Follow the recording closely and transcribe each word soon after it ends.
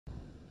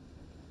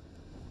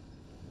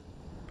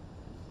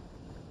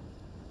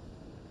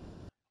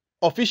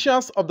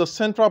Officials of the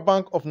Central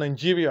Bank of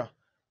Nigeria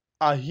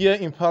are here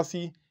in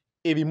Pasi,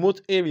 a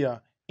remote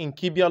area in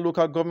Kibiya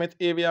local government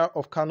area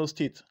of Kano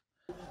State.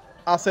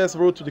 Access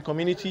road to the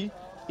community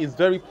is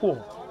very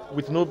poor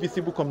with no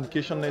visible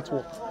communication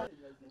network.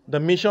 The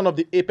mission of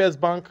the Apex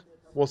Bank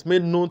was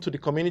made known to the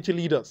community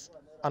leaders,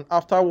 and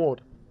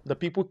afterward, the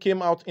people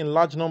came out in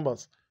large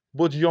numbers,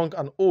 both young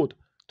and old,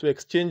 to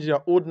exchange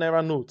their old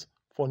naira notes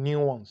for new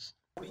ones.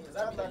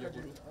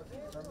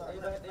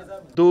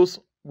 Those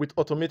with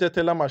automated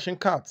teller machine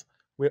cards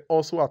were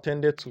also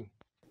attended to.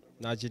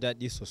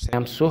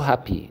 I'm so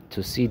happy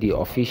to see the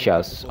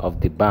officials of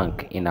the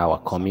bank in our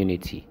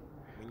community.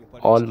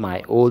 All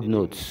my old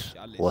notes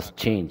was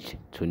changed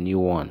to new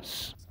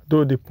ones.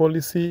 Though the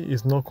policy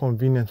is not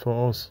convenient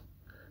for us,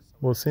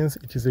 but since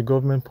it is a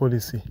government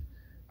policy,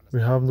 we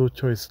have no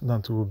choice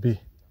than to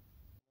obey.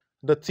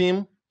 The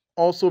team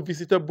also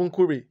visited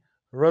Bunkure,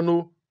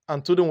 Rano,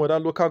 and Tundun Wada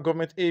local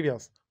government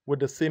areas with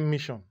the same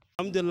mission.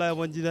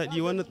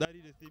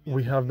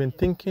 We have been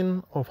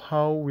thinking of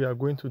how we are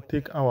going to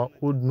take our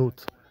old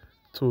notes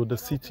to the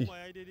city,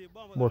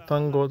 but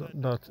thank God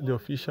that the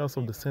officials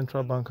of the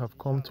Central Bank have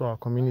come to our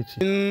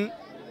community.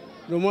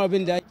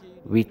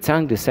 We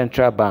thank the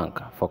Central Bank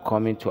for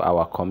coming to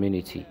our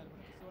community.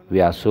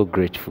 We are so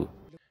grateful.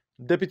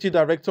 Deputy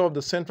Director of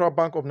the Central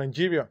Bank of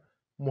Nigeria,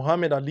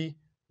 Muhammad Ali,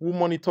 who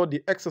monitored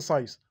the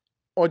exercise,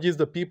 urges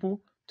the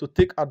people to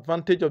take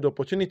advantage of the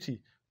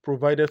opportunity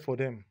provided for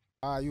them.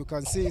 You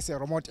can see it's a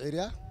remote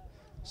area,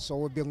 so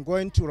we've been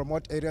going to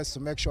remote areas to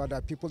make sure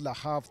that people that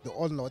have the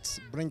old notes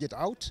bring it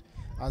out,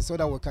 and so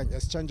that we can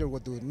exchange it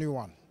with the new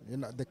one,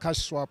 the cash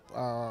swap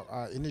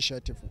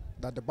initiative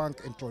that the bank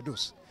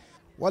introduced.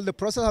 Well, the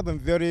process has been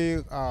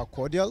very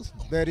cordial,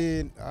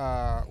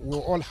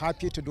 we're all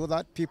happy to do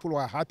that. People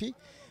were happy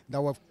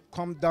that we've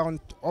come down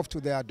up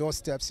to their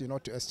doorsteps,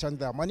 to exchange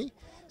their money.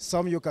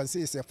 Some you can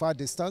see it's a far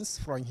distance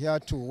from here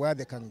to where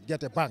they can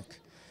get a bank.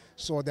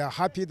 So they are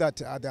happy that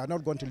they are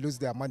not going to lose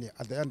their money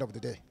at the end of the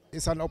day.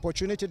 It's an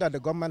opportunity that the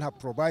government have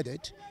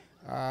provided,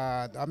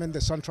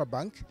 the Central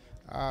Bank,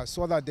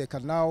 so that they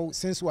can now,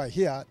 since we're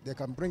here, they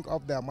can bring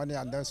up their money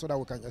and then so that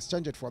we can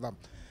exchange it for them.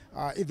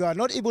 If they are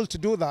not able to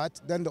do that,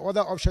 then the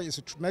other option is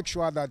to make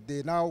sure that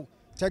they now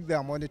take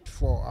their money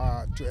to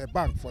a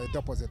bank for a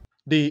deposit.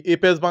 The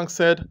Apex Bank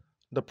said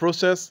the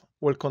process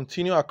will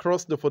continue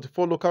across the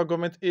 44 local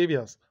government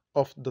areas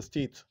of the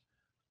state.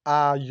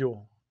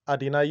 Ayo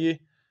Adinaye,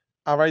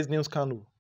 Arise News Kano.